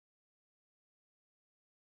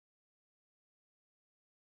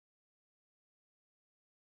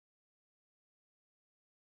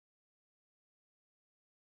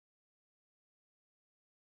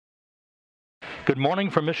Good morning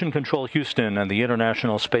from Mission Control Houston and the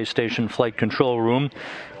International Space Station Flight Control Room,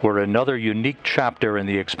 where another unique chapter in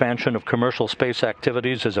the expansion of commercial space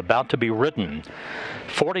activities is about to be written.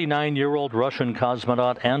 49-year-old Russian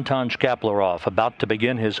cosmonaut Anton Shkaplerov about to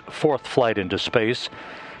begin his fourth flight into space,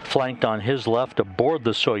 flanked on his left aboard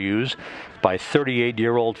the Soyuz by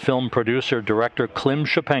 38-year-old film producer-director Klim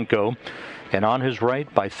Shipenko, and on his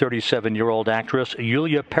right by 37-year-old actress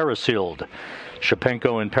Yulia Peresild.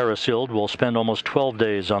 Shipenko and Peresild will spend almost 12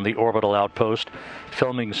 days on the orbital outpost,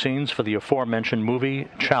 filming scenes for the aforementioned movie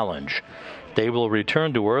Challenge. They will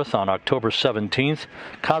return to Earth on October 17th,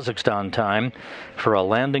 Kazakhstan time, for a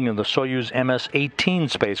landing in the Soyuz MS-19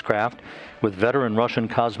 spacecraft with veteran Russian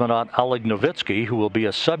cosmonaut Oleg Novitsky, who will be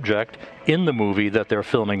a subject in the movie that they're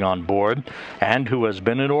filming on board, and who has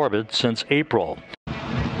been in orbit since April.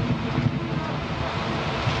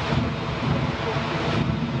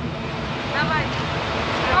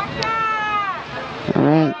 All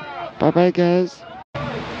right, bye-bye, guys.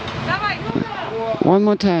 One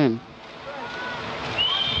more time.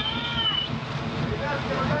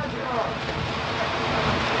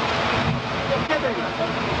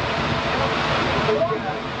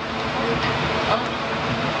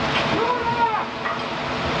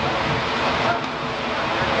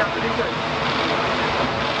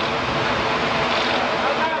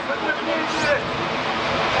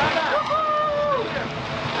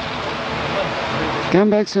 Come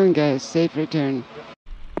back soon, guys. Safe return.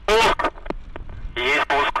 Пуск. Есть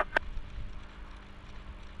пуск.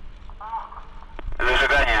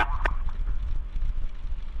 Зажигание.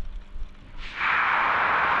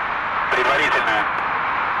 Предварительное.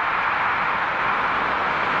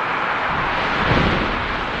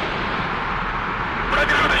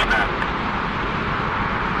 Промежуточное.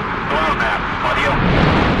 Главное. Подъем.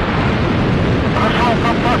 Прошел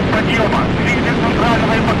компас подъема. Двигатель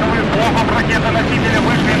центрального и боковых блоков ракеты-носителя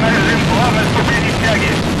вышли на режим главной ступени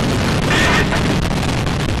тяги.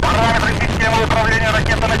 10. Параметры системы управления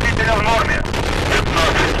ракеты-носителя в норме.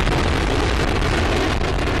 15.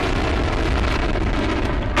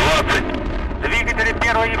 20. Двигатели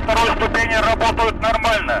первой и второй ступени работают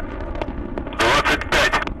нормально.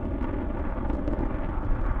 25.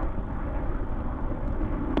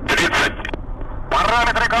 30.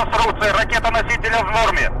 Параметры конструкции ракеты-носителя в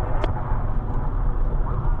норме.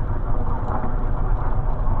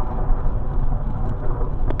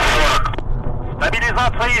 40.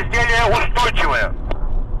 Стабилизация изделия устойчивая.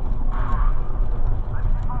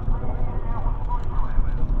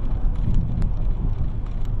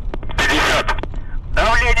 50.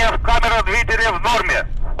 Давление в камеру двигателя в норме.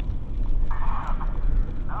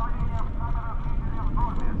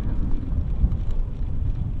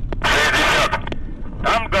 60.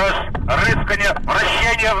 Тангаж, рыскание,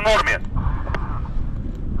 вращение в норме.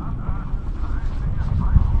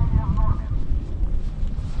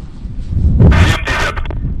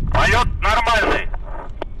 70. Полет нормальный.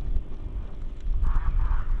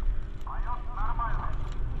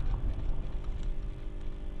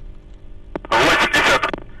 80.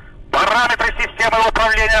 Параметры системы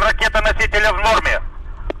управления ракеты-носителя в норме.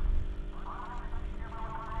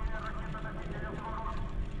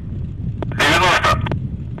 90.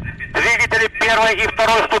 Двигатели первой и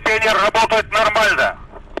второй ступени работают нормально.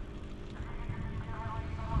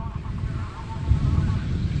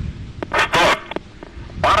 100.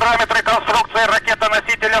 Параметры конструкции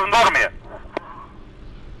ракеты-носителя в норме.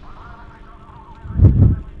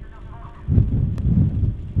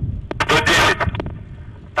 110.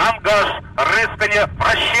 Тангаж, рыскание,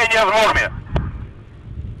 вращение в норме.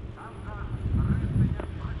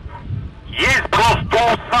 Есть брус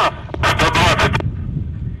САС. 120.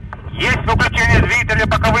 Есть выключение двигателя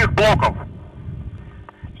боковых блоков.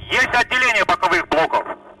 Есть отделение боковых блоков.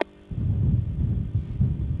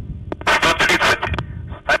 130.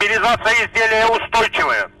 Стабилизация изделия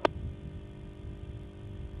устойчивая.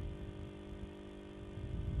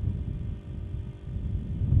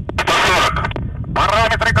 140.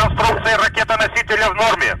 Параметры конструкции ракеты-носителя в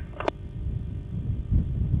норме.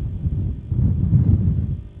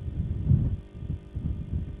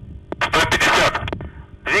 150.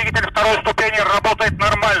 Двигатель второй ступени работает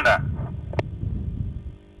нормально.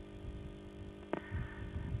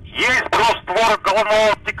 Есть брус створок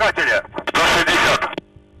головного обтекателя. 160.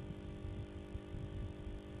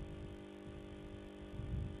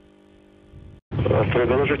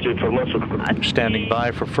 Продолжите информацию. Standing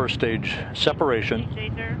by for first stage separation.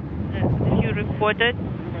 You reported.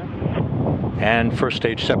 And first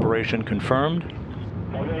stage separation confirmed.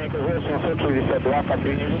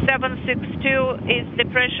 762 is the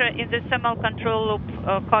pressure in the thermal control loop,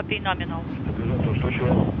 copy nominal.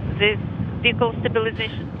 The Vehicle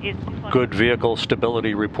stabilization is defined. Good vehicle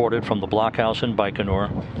stability reported from the blockhouse in Baikonur.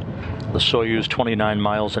 The Soyuz 29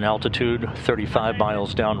 miles in altitude, 35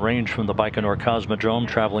 miles downrange from the Baikonur Cosmodrome,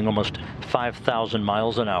 traveling almost 5,000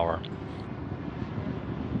 miles an hour.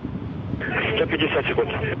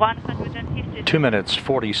 150. 2 minutes,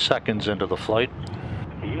 40 seconds into the flight.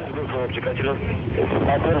 The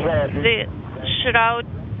shroud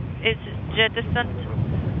is jettisoned.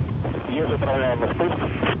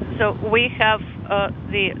 So we have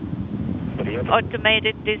the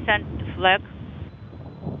automated descent flag.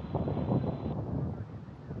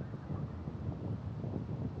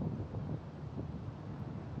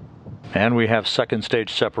 And we have second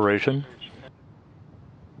stage separation.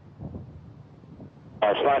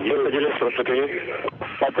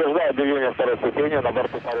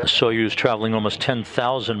 Soyuz traveling almost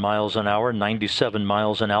 10,000 miles an hour, 97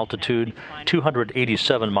 miles in altitude,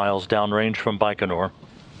 287 miles downrange from Baikonur.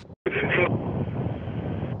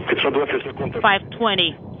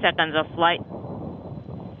 520 seconds of flight.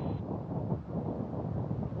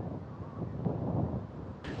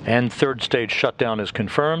 And third stage shutdown is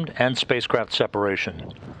confirmed and spacecraft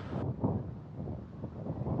separation.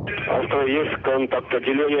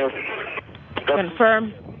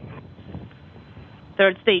 Confirm.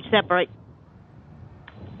 Third stage separate.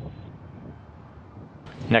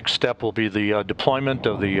 Next step will be the deployment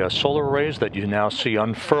of the solar arrays that you now see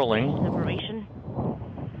unfurling. Separation.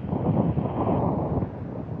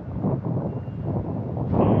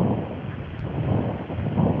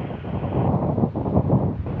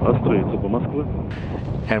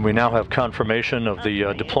 And we now have confirmation of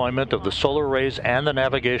the deployment of the solar arrays and the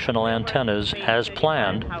navigational antennas as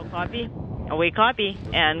planned. How copy? We copy,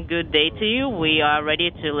 and good day to you. We are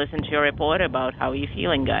ready to listen to your report about how you're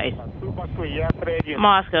feeling, guys.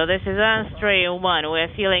 Moscow, this is Astray 1. We're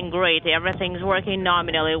feeling great. Everything's working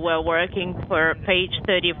nominally. We're working for page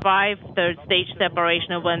 35. Third stage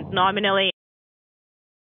separation went nominally,